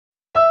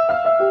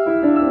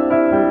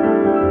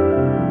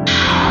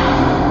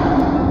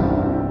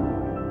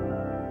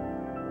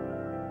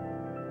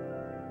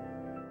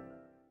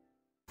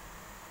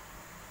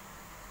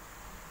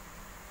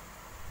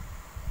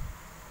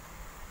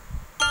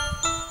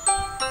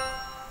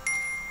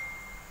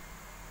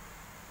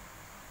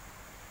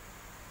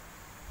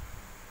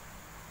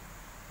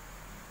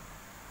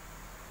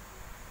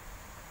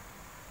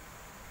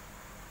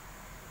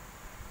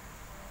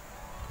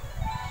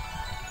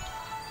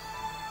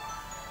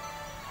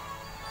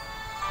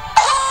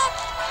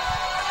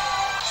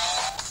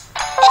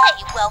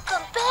Hey,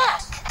 welcome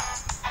back.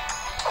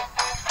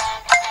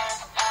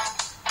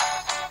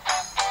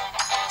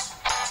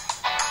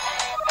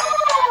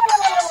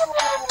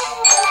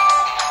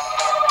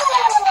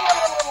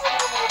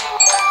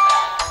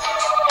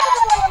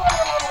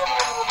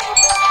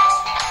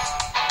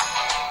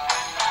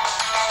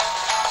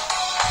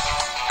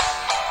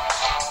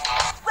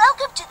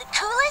 Welcome to the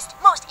coolest,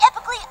 most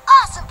epically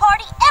awesome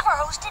party ever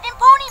hosted in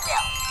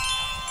Ponyville.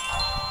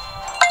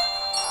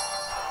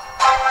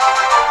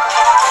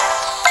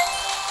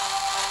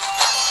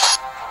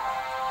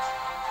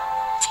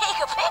 Take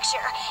a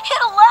picture.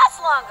 It'll last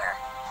longer.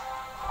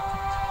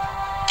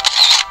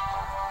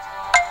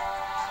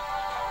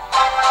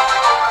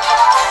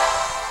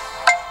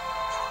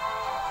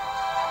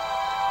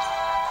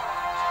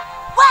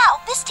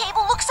 Wow, this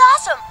table looks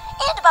awesome.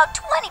 And about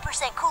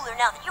 20% cooler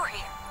now that you're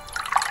here.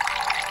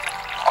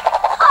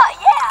 Oh,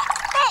 yeah,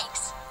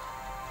 thanks.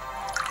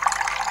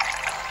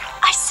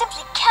 I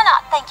simply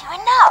cannot thank you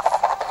enough.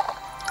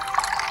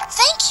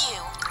 Thank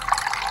you.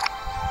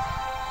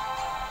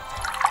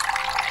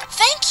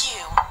 Thank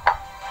you.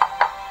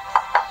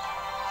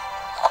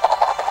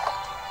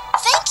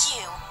 Thank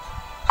you.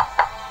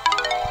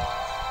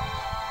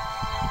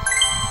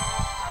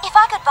 If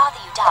I could bother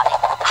you, darling,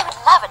 I would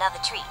love another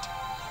treat.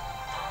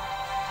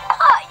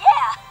 Oh,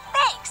 yeah,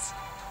 thanks.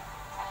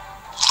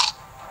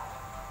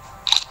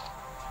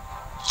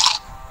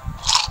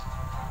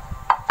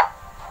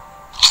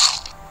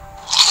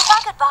 If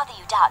I could bother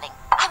you, darling,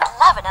 I would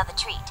love another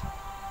treat.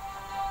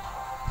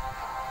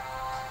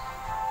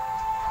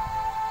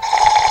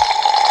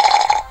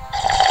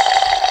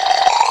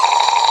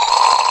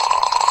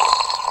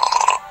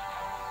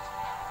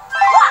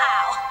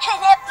 Wow!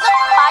 Look,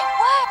 my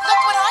word!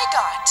 Look what I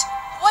got.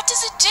 What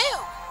does it do?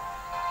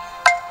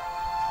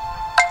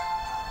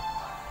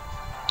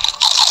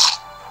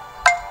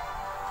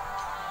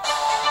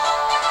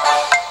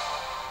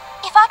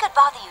 If I could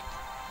bother you...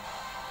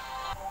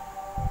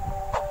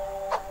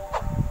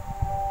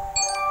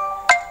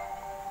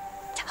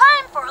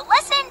 Time for a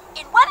lesson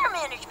in weather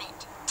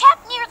management. Tap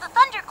near the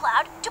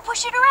thundercloud to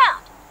push it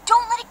around.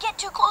 Don't let it get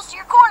too close to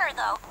your corner,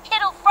 though.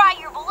 It'll fry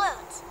your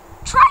balloons.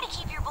 Try to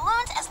keep your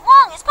balloons as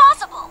long as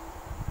possible.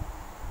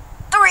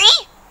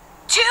 3,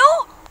 2,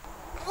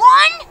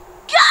 1,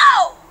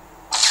 go!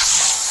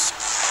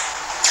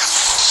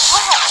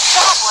 Well,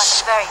 that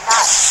wasn't very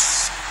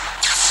nice.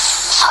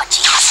 Oh,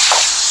 jeez.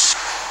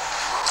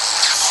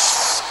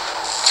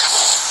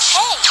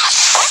 Hey,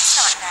 that's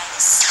not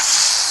nice.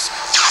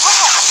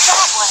 Well,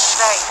 that wasn't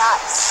very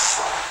nice.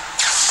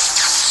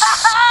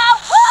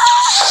 Woo!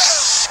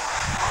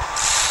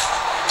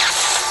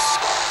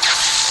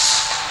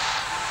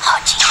 Oh,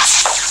 jeez.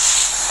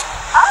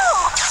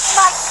 Oh,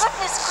 my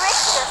goodness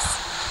gracious.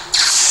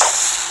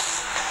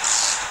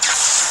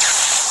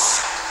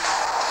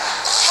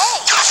 Hey,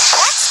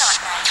 that's not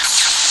nice.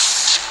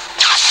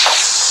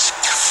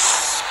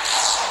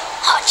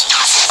 Oh,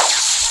 jeez.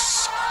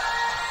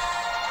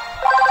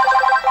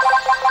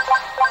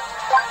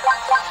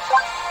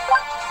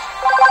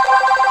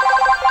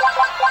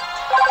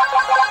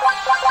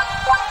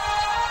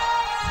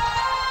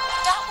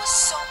 That was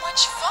so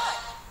much fun.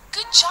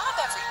 Good job,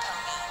 every pony.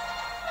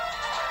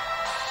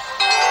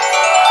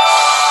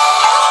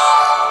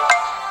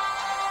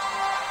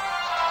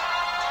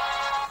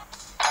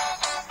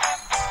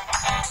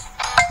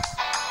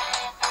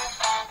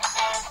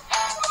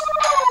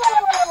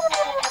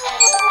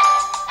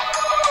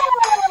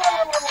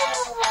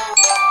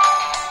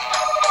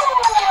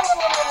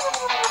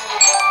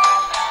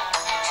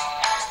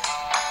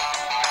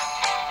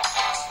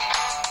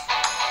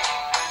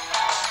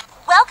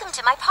 Welcome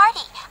to my party.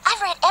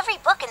 I've read every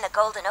book in the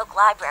Golden Oak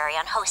Library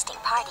on hosting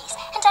parties,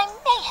 and I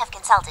may have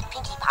consulted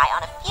Pinkie Pie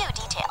on a few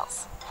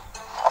details.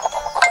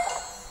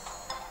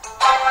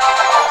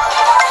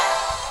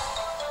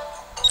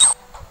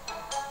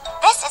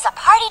 This is a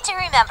party to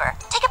remember.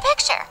 Take a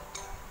picture.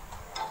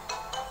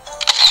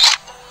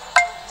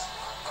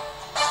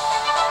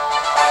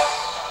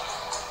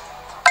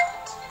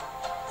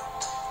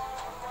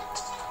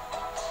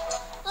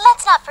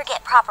 Let's not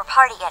forget proper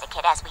party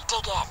etiquette as we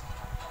dig in.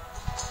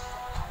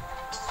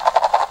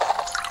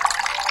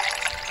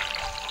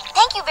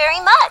 Thank you very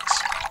much.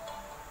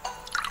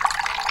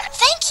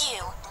 Thank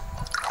you.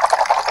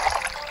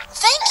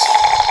 Thank you.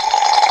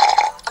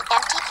 An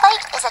empty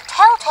plate is a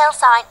telltale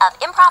sign of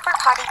improper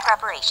party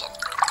preparation.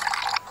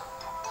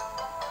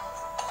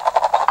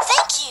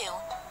 Thank you.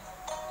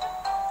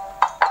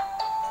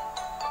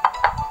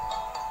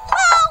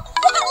 Wow,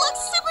 that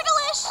looks super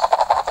delish.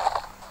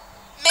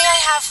 May I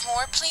have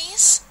more,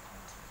 please?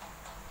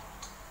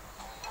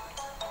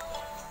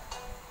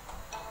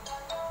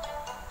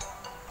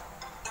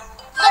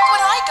 Look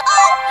what I got.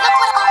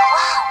 Oh,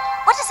 wow.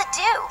 What does it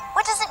do?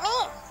 What does it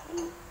mean?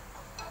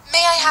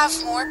 May I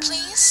have more,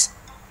 please?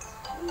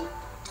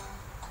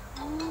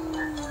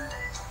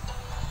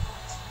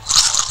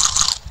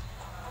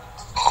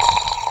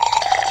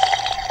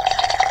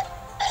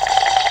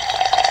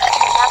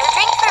 Another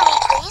drink for me,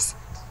 please.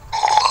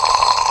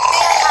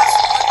 May I have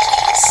more,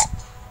 please?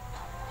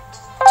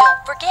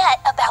 Don't forget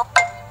about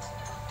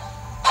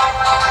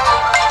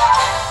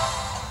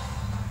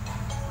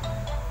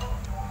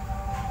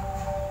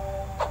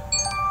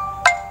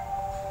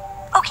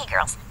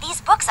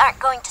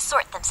going to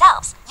sort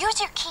themselves. Use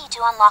your key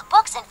to unlock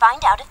books and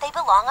find out if they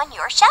belong on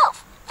your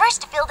shelf. First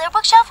to fill their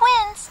bookshelf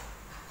wins.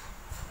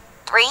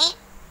 3,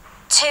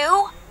 2,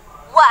 1,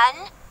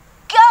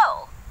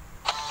 go!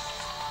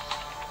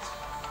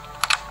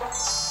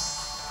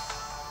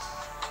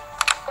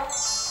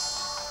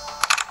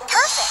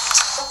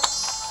 Perfect.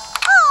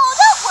 Oh,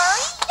 don't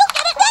worry. You'll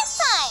get it next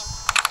time.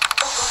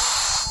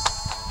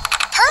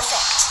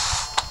 Perfect.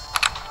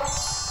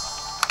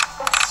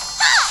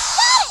 Ah,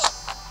 got it!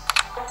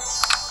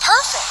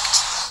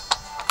 Perfect.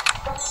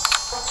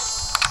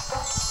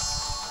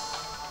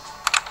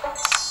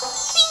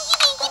 Binky,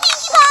 binky,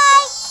 binky,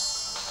 bye!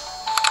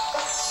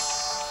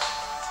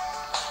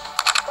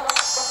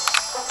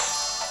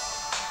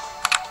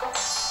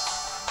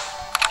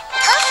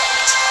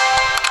 Perfect.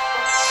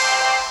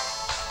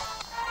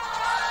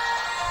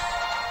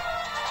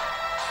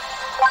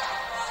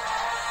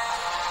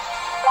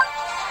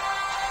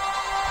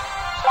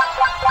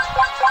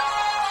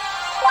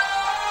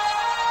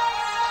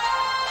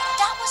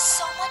 That was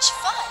so much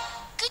fun.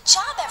 Good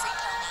job, every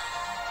pony.